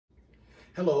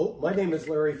Hello, my name is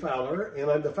Larry Fowler,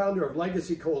 and I'm the founder of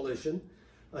Legacy Coalition.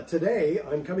 Today,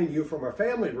 I'm coming to you from our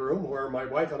family room where my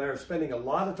wife and I are spending a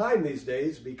lot of time these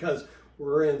days because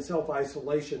we're in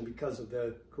self-isolation because of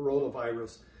the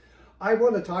coronavirus. I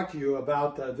want to talk to you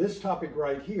about this topic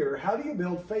right here. How do you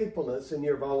build faithfulness in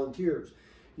your volunteers?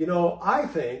 You know, I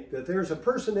think that there's a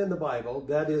person in the Bible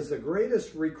that is the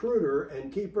greatest recruiter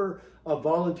and keeper of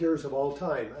volunteers of all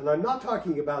time. And I'm not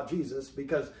talking about Jesus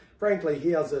because, frankly,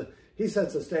 he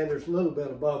sets the standards a little bit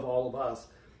above all of us.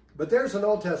 But there's an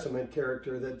Old Testament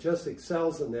character that just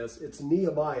excels in this. It's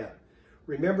Nehemiah.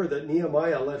 Remember that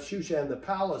Nehemiah left Shushan the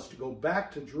palace to go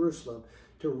back to Jerusalem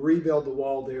to rebuild the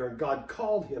wall there, and God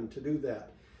called him to do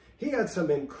that. He had some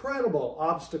incredible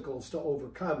obstacles to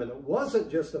overcome, and it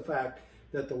wasn't just the fact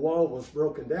that the wall was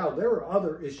broken down. There were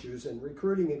other issues in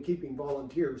recruiting and keeping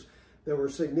volunteers that were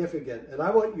significant, and I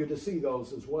want you to see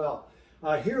those as well.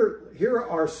 Here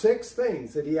are 6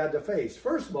 things that he had to face.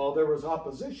 First of all, there was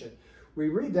opposition. We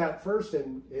read that first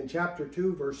in chapter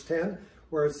 2, verse 10,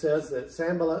 where it says that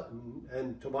Sanballat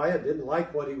and Tobiah didn't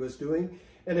like what he was doing.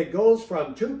 And it goes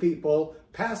from 2 people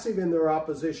passive in their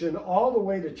opposition all the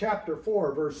way to chapter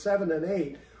 4, verse 7 and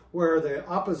 8, where the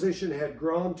opposition had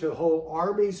grown to whole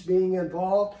armies being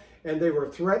involved, and they were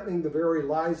threatening the very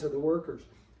lives of the workers.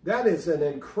 That is an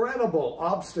incredible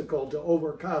obstacle to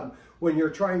overcome when you're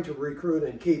trying to recruit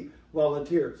and keep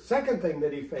volunteers. Second thing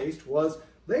that he faced was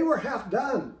they were half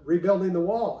done rebuilding the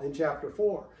wall in chapter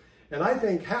 4. And I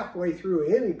think halfway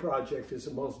through any project is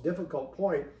the most difficult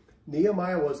point.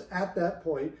 Nehemiah was at that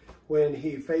point when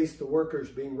he faced the workers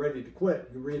being ready to quit.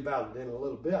 You read about it in a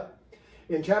little bit.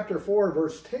 In chapter 4,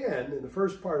 verse 10, in the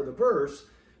first part of the verse,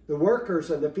 the workers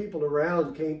and the people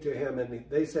around came to him and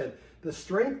they said, "The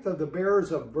strength of the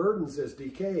bearers of burdens is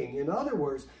decaying." In other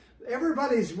words,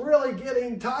 everybody's really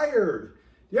getting tired.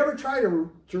 You ever try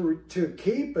to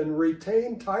keep and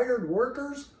retain tired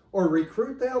workers or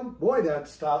recruit them? Boy,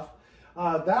 that's tough.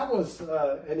 That was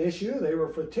an issue. They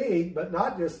were fatigued, but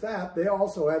not just that, they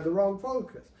also had the wrong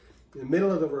focus. In the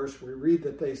middle of the verse, we read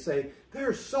that they say,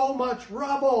 "There's so much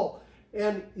rubble."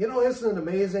 And, you know, isn't it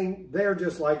amazing? They're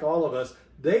just like all of us.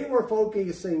 They were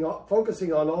focusing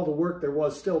on all the work there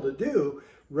was still to do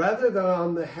rather than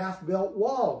on the half-built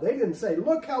wall. They didn't say,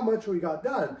 "Look how much we got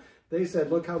done." They said,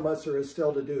 "Look how much there is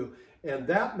still to do." And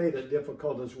that made it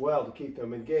difficult as well to keep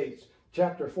them engaged.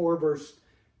 Chapter 4, verse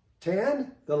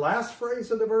 10, the last phrase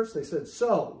of the verse, they said,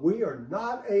 "So we are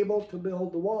not able to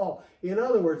build the wall." In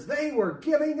other words, they were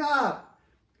giving up.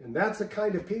 And that's the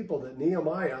kind of people that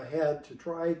Nehemiah had to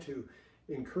try to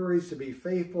encourage to be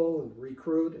faithful and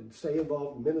recruit and stay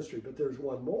involved in ministry. But there's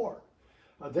one more.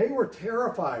 They were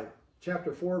terrified.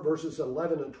 Chapter 4, verses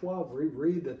 11 and 12, we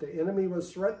read that the enemy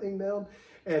was threatening them,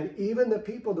 and even the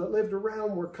people that lived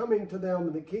around were coming to them,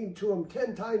 and they came to them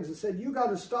 10 times and said, "You got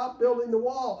to stop building the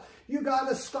wall. You got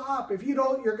to stop. If you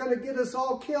don't, you're going to get us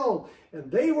all killed." And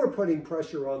they were putting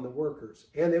pressure on the workers.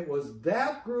 And it was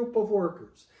that group of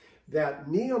workers that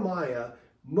Nehemiah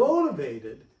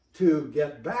motivated to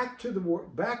get back to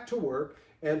work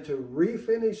and to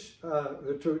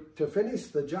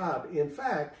finish the job. In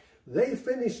fact, they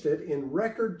finished it in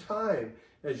record time,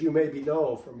 as you maybe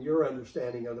know from your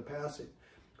understanding of the passage.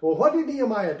 Well, what did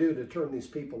Nehemiah do to turn these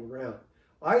people around?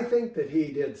 I think that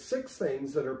he did 6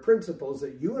 things that are principles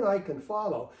that you and I can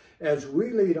follow as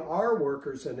we lead our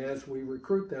workers and as we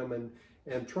recruit them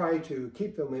and try to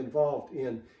keep them involved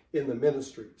in the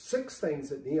ministry. 6 things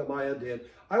that Nehemiah did.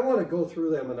 I want to go through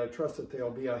them, and I trust that they'll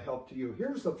be a help to you.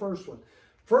 Here's the first one.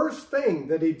 First thing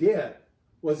that he did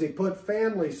was he put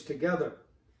families together. It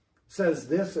says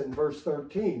this in verse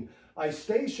 13, "I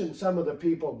stationed some of the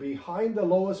people behind the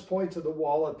lowest points of the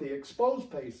wall at the exposed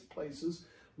places."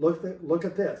 Look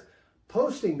at this.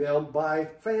 Posting them by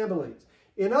families.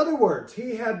 In other words,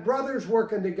 he had brothers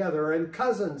working together and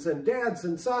cousins and dads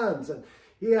and sons, and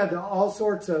he had all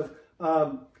sorts of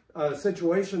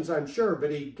situations, I'm sure,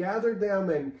 but he gathered them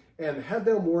and had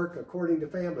them work according to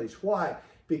families. Why?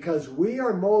 Because we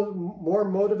are more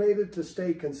motivated to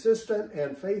stay consistent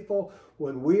and faithful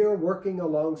when we are working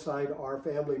alongside our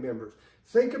family members.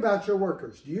 Think about your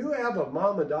workers. Do you have a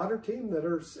mom and daughter team that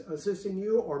are assisting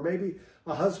you, or maybe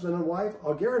a husband and wife?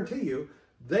 I'll guarantee you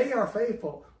they are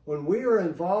faithful. When we are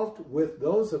involved with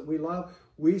those that we love,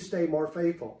 we stay more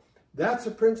faithful. That's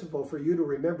a principle for you to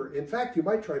remember. In fact, you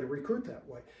might try to recruit that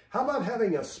way. How about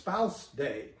having a spouse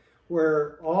day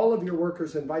where all of your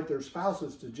workers invite their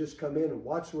spouses to just come in and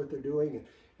watch what they're doing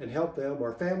and help them,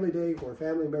 or family day where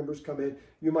family members come in?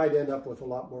 You might end up with a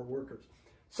lot more workers.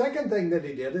 Second thing that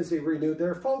he did is he renewed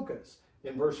their focus.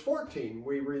 In verse 14,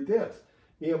 we read this.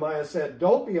 Nehemiah said,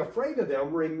 don't be afraid of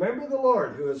them. Remember the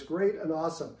Lord, who is great and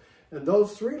awesome. And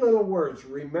those three little words,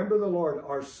 remember the Lord,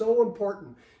 are so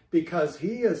important because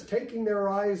he is taking their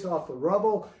eyes off the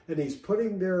rubble and he's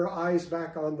putting their eyes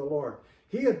back on the Lord.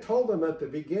 He had told them at the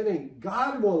beginning,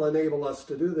 God will enable us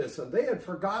to do this. And they had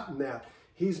forgotten that.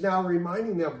 He's now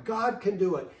reminding them, God can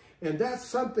do it. And that's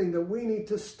something that we need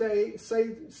to state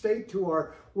to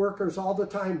our workers all the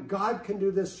time. God can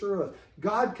do this through us.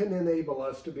 God can enable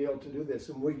us to be able to do this.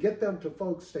 And we get them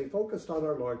to stay focused on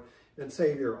our Lord and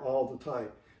Savior all the time.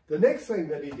 The next thing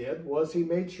that he did was he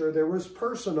made sure there was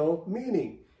personal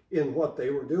meaning in what they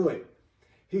were doing.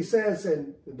 He says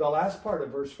in the last part of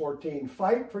verse 14,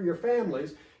 fight for your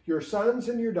families, your sons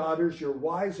and your daughters, your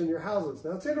wives and your houses.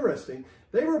 Now it's interesting.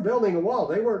 They were building a wall.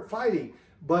 They weren't fighting.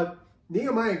 But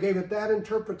Nehemiah gave it that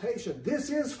interpretation. This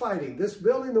is fighting. This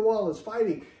building the wall is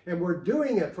fighting. And we're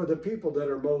doing it for the people that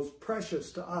are most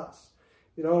precious to us.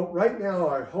 You know, right now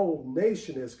our whole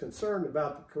nation is concerned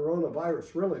about the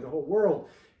coronavirus. Really, the whole world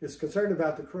is concerned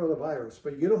about the coronavirus.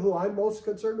 But you know who I'm most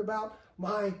concerned about?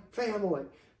 My family.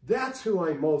 That's who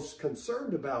I'm most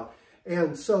concerned about.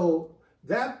 And so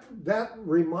that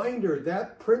reminder,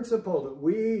 that principle that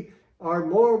we are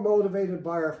more motivated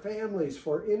by our families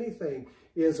for anything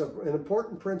is an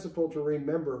important principle to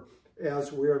remember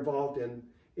as we're involved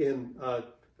in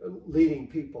leading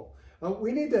people.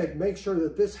 We need to make sure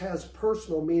that this has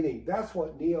personal meaning. That's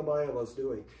what Nehemiah was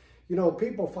doing. You know,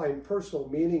 people find personal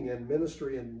meaning in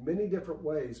ministry in many different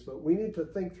ways, but we need to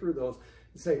think through those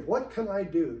and say, what can I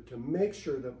do to make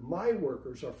sure that my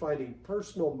workers are finding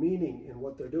personal meaning in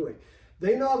what they're doing?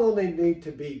 They not only need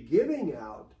to be giving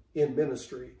out in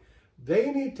ministry,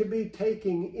 they need to be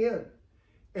taking in.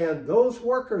 And those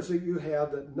workers that you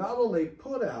have that not only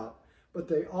put out, but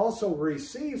they also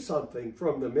receive something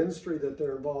from the ministry that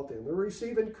they're involved in. They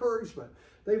receive encouragement.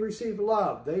 They receive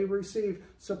love. They receive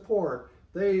support.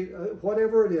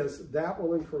 Whatever it is, that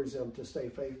will encourage them to stay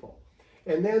faithful.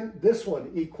 And then this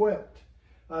one, equipped.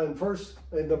 In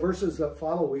the verses that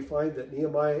follow, we find that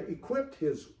Nehemiah equipped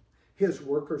his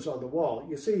workers on the wall.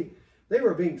 You see, they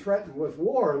were being threatened with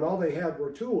war, and all they had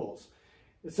were tools.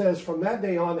 It says, from that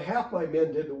day on, half my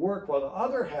men did the work, while the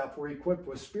other half were equipped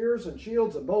with spears and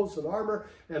shields and bows and armor.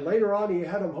 And later on, he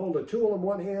had them hold a tool in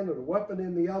one hand and a weapon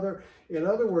in the other. In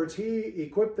other words, he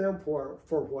equipped them for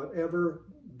whatever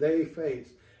they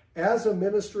faced. As a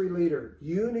ministry leader,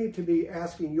 you need to be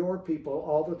asking your people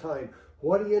all the time,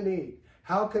 what do you need?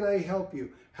 How can I help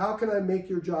you? How can I make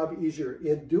your job easier?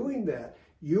 In doing that,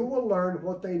 you will learn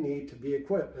what they need to be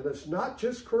equipped. And it's not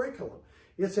just curriculum.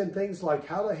 It's in things like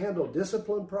how to handle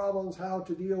discipline problems, how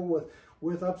to deal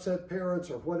with upset parents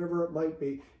or whatever it might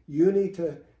be. You need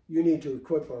to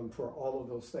equip them for all of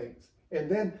those things.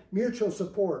 And then mutual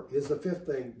support is the fifth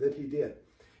thing that he did.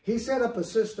 He set up a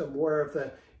system where if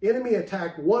the enemy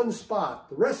attacked one spot,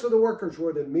 the rest of the workers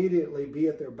would immediately be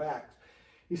at their backs.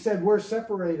 He said, we're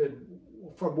separated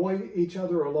from each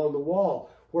other along the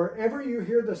wall. Wherever you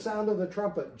hear the sound of the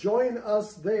trumpet, join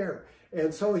us there.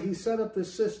 And so he set up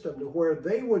this system to where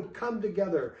they would come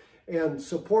together and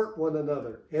support one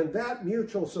another. And that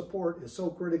mutual support is so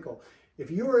critical. If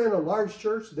you are in a large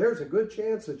church, there's a good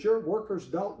chance that your workers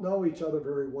don't know each other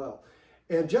very well.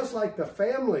 And just like the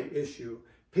family issue,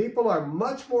 people are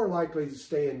much more likely to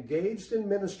stay engaged in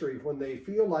ministry when they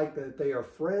feel like that they are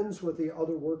friends with the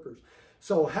other workers.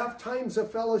 So have times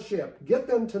of fellowship. Get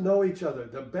them to know each other.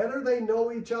 The better they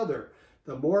know each other,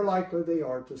 the more likely they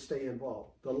are to stay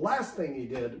involved. The last thing he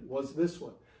did was this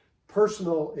one,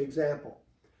 personal example.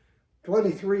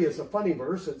 23 is a funny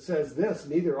verse. It says this,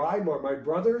 neither I nor my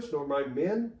brothers nor my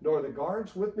men nor the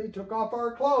guards with me took off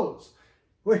our clothes.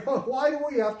 Why do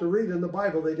we have to read in the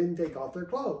Bible they didn't take off their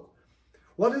clothes?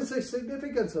 What is the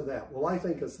significance of that? Well, I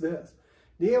think it's this.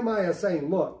 Nehemiah is saying,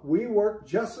 look, we worked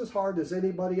just as hard as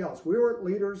anybody else. We weren't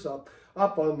leaders up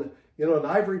on an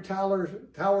ivory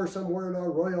tower somewhere in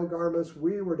our royal garments.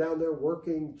 We were down there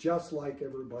working just like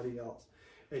everybody else.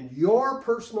 And your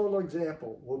personal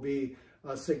example will be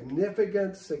a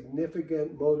significant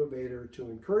motivator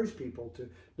to encourage people to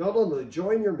not only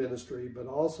join your ministry, but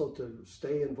also to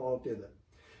stay involved in it.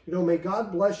 You know, may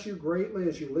God bless you greatly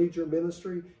as you lead your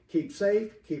ministry. Keep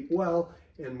safe, keep well,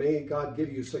 and may God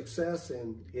give you success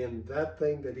in that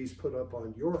thing that he's put up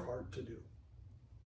on your heart to do.